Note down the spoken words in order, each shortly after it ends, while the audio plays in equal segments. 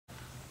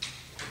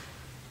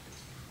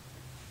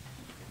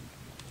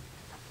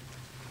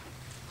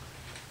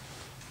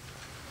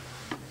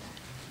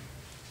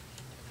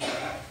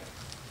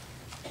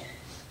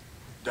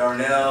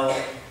Darnell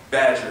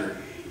Badger.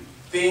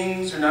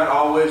 Things are not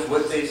always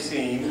what they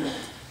seem.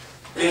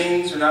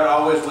 Things are not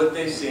always what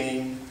they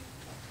seem.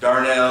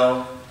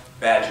 Darnell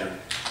Badger.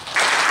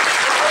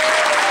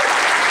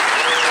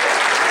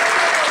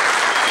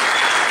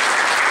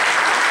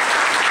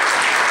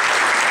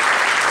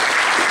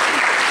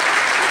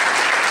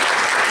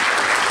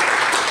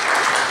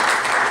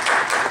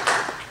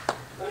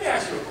 Let me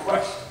ask you a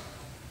question.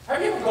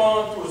 Have you ever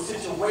gone through a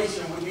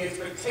situation with the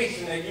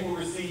expectation that you will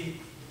receive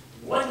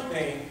one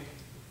thing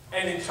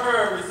and in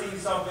turn receive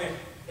something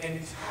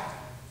entirely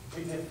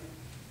different?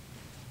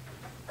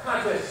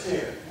 Contest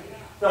chair,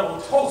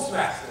 double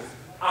Toastmasters,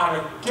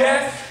 honored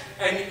guests,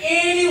 and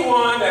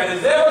anyone that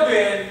has ever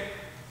been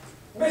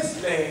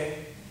misled,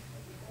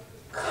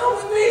 come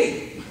with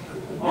me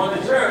on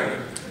the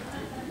journey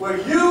where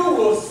you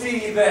will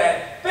see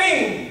that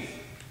things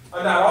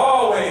are not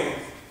always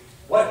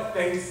what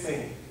they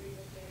seem.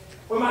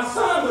 When my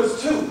son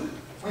was 2,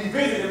 we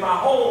visited my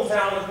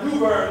hometown of New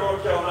Bern,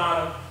 North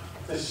Carolina,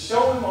 to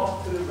show him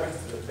off to the rest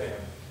of the family.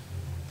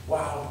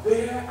 While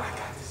there, I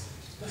got this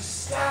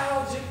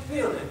nostalgic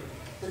feeling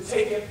to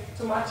take him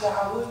to my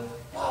childhood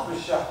barber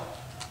shop.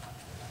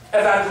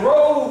 As I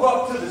drove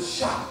up to the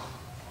shop,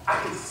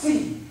 I could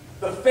see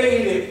the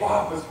faded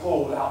barber's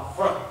pole out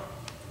front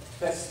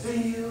that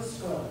still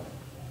spun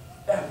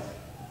ever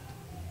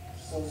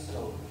so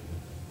slowly.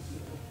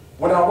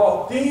 When I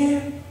walked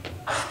in,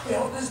 I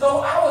felt as though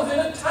I was in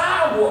a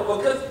time warp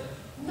because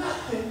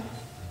nothing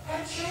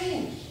had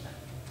changed.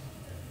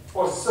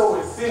 Or so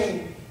it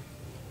seemed.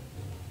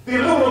 The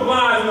aluminum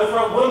blinds in the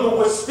front window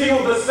were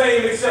still the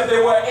same, except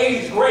they were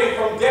aged gray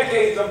from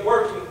decades of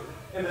working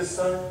in the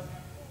sun.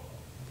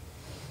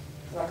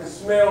 I could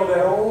smell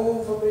that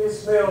old familiar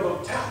smell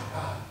of top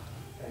pot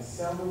and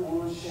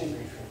sandalwood shaving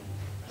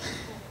cream.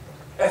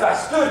 As I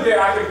stood there,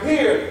 I could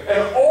hear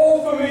an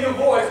old familiar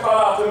voice call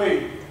out to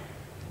me,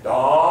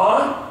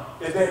 "Don,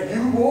 is that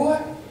you, boy?"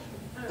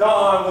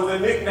 Don was a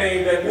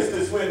nickname that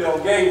Mr.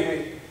 Swindell gave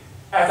me.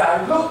 As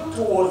I looked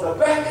towards the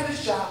back of the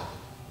shop,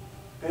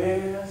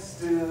 there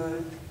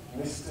stood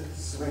Mr.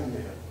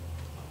 Swindell,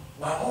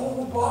 my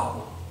old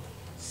barber,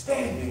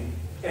 standing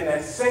in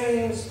that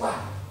same spot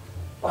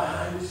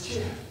behind his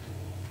chair.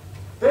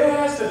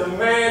 There stood a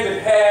man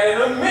that had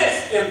an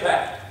immense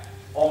impact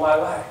on my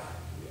life.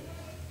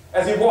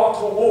 As he walked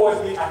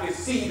towards me, I could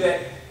see that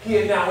he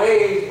had now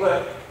aged,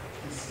 but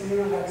he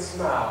still had a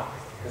smile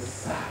the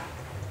size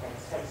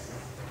of Texas.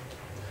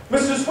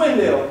 Mr.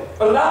 Swindell,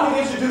 allow me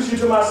to introduce you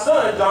to my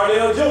son,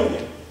 Darnell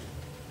Jr.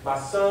 My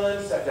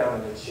son sat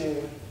down in a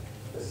chair,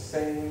 the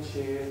same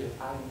chair that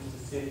I used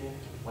to sit in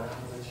when I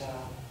was a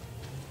child.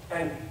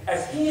 And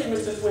as he and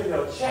Mr.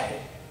 Swindell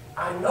chatted,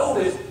 I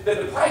noticed that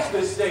the price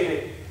list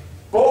stated,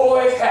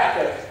 boys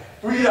haircut,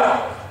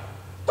 $3.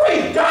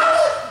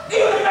 $3?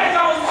 Even the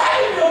McDonald's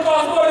Happy Meal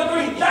costs more than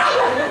 $3.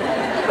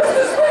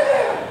 Mr.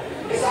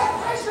 Swindell, is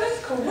that price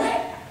list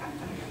correct?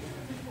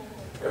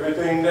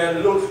 Everything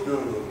that looks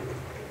good,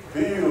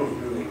 feels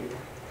good,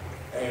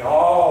 ain't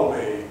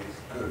always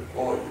good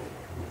for you.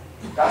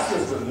 That's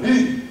just the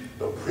lead,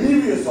 the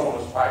previous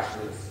owner's price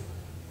list.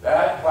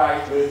 That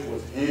price list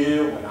was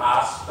here when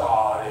I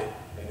started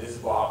in this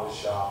barber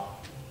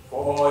shop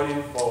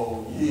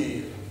 44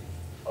 years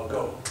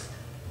ago.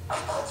 I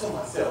thought to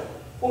myself,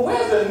 well,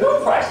 where's the new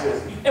price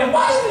list? And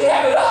why did he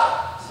have it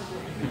up?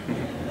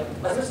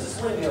 As Mr.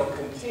 Swindell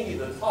continued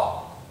to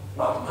talk,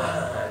 my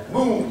mind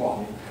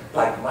moonwalked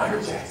like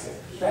Michael Jackson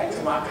back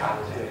to my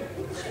college days.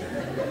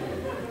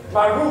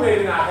 My roommate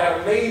and I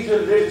had a major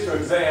literature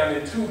exam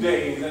in 2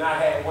 days, and I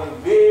had one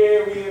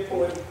very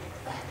important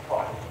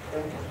party.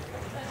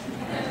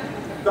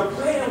 The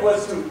plan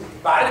was to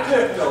buy the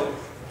Cliff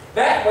Notes.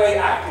 That way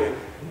I could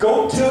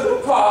go to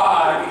the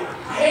party,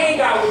 hang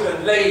out with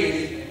the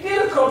ladies,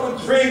 get a couple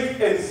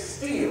drinks, and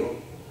still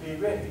be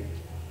ready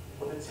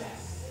for the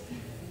test.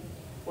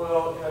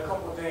 Well, in a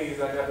couple of days,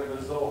 I got the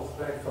results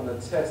back from the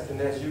test, and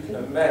as you can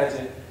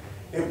imagine,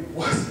 it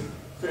wasn't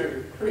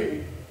very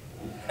pretty.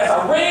 As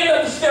I ran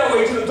up the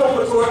stairway to the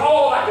dormitory,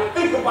 all I could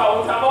think about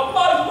was how my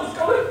mother was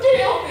going to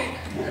kill me.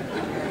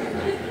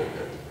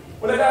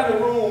 When I got in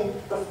the room,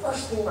 the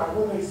first thing my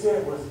roommate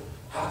said was,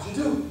 "How'd you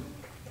do?"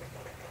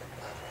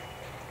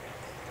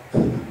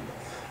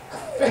 I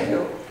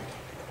failed.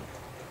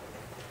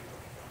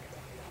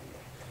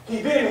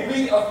 He then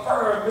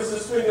reaffirmed Mr.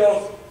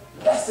 Swindell's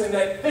lesson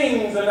that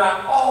things are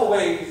not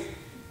always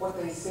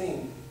what they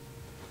seem.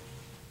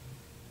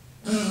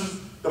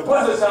 The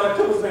buzzer sounded like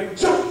it was making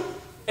jump.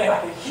 And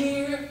I could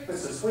hear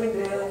Mr.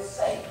 Swindell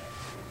say,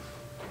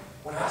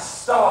 when I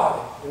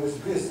started in this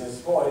business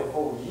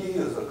 44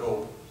 years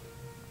ago,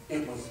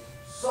 it was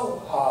so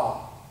hard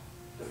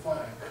to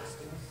find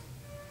customers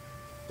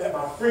that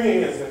my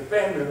friends and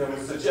family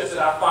members suggested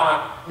I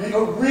find me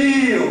a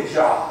real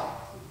job.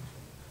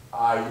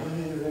 I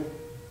even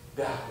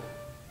doubted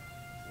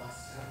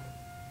myself.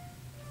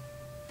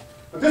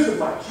 But this was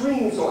my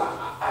dream, so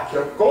I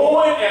kept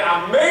going and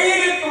I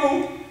made it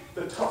through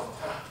the tough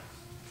times.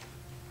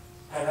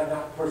 Had I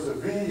not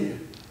persevered,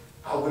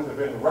 I wouldn't have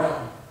been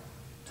around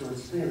to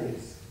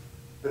experience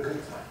the good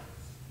times.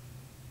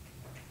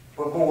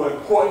 But more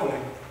importantly,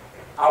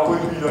 I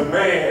wouldn't be the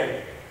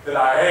man that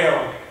I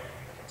am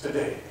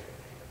today.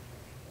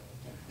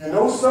 You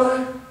know,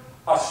 son,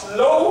 a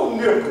slow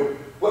nickel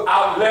will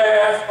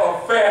outlast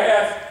a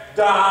fast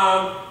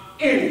dime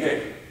any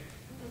day.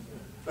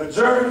 The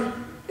journey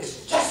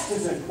is just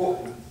as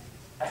important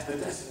as the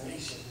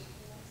destination.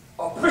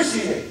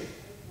 Appreciate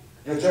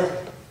your journey.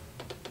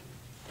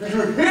 Do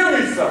you hear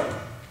me, son?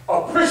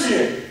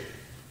 Appreciate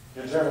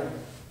your journey.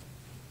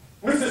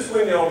 Mrs.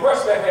 Swindell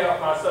brushed the hair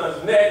off my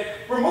son's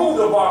neck, removed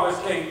the barber's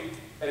cape,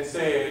 and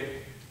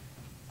said,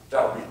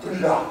 "That would be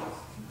 $3.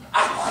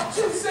 I thought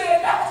you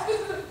said that was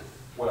 $3.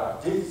 What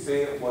I did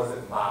say it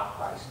wasn't my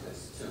price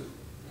list, too.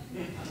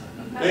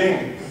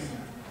 Things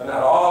are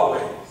not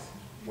always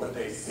what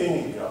they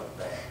seem, young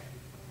man.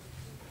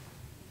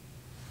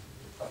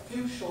 A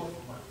few short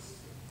months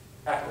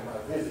after my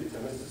visit to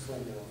Mrs.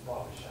 Swindell's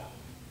barbershop,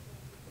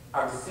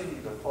 I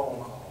received a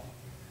phone call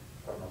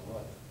from my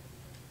mother.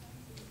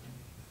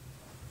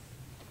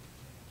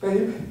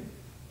 "Baby,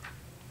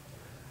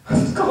 I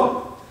just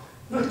called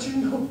to let you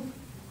know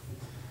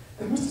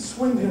that Mrs.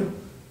 Swindell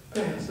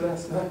passed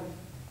last night."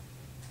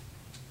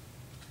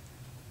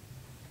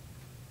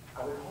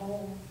 I went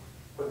home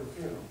for the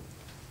funeral,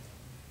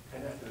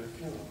 and after the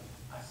funeral,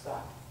 I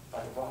stopped by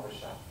the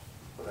barbershop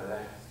for the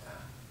last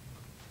time.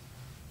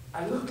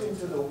 I looked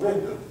into the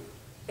window,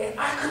 and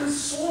I could have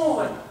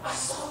sworn I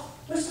saw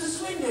Mr.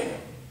 Swindell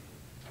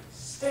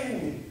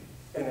standing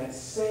in that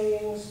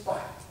same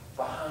spot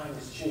behind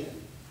his chair,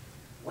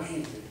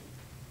 waving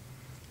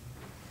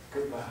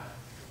goodbye.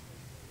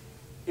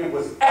 It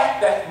was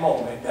at that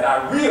moment that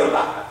I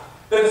realized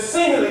that a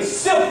seemingly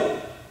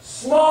simple,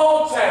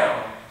 small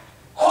town,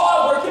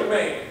 hard-working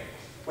man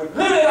with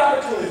limited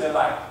opportunities in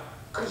life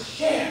could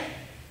share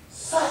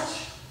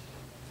such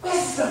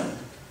wisdom.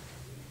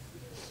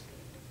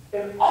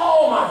 In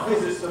all my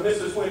visits to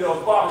Mr.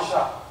 Swindell's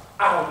barbershop,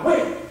 I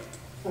went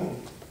to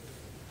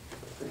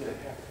get a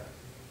haircut.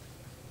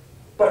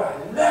 But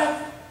I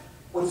left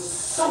with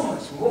so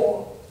much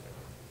more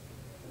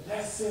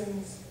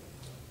lessons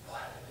for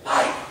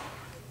life.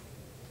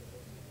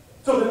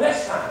 So the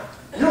next time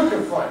you're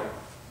confronted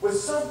with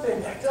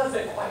something that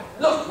doesn't quite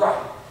look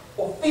right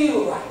or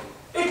feel right,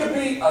 it could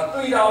be a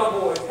 $3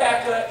 boy's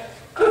haircut,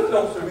 cliff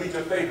notes to read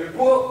your favorite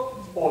book,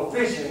 or a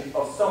vision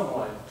of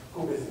someone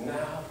who is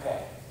now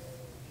passed.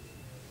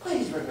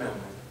 Please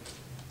remember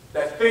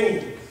that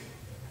things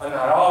are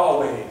not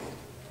always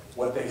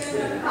what they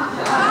seem.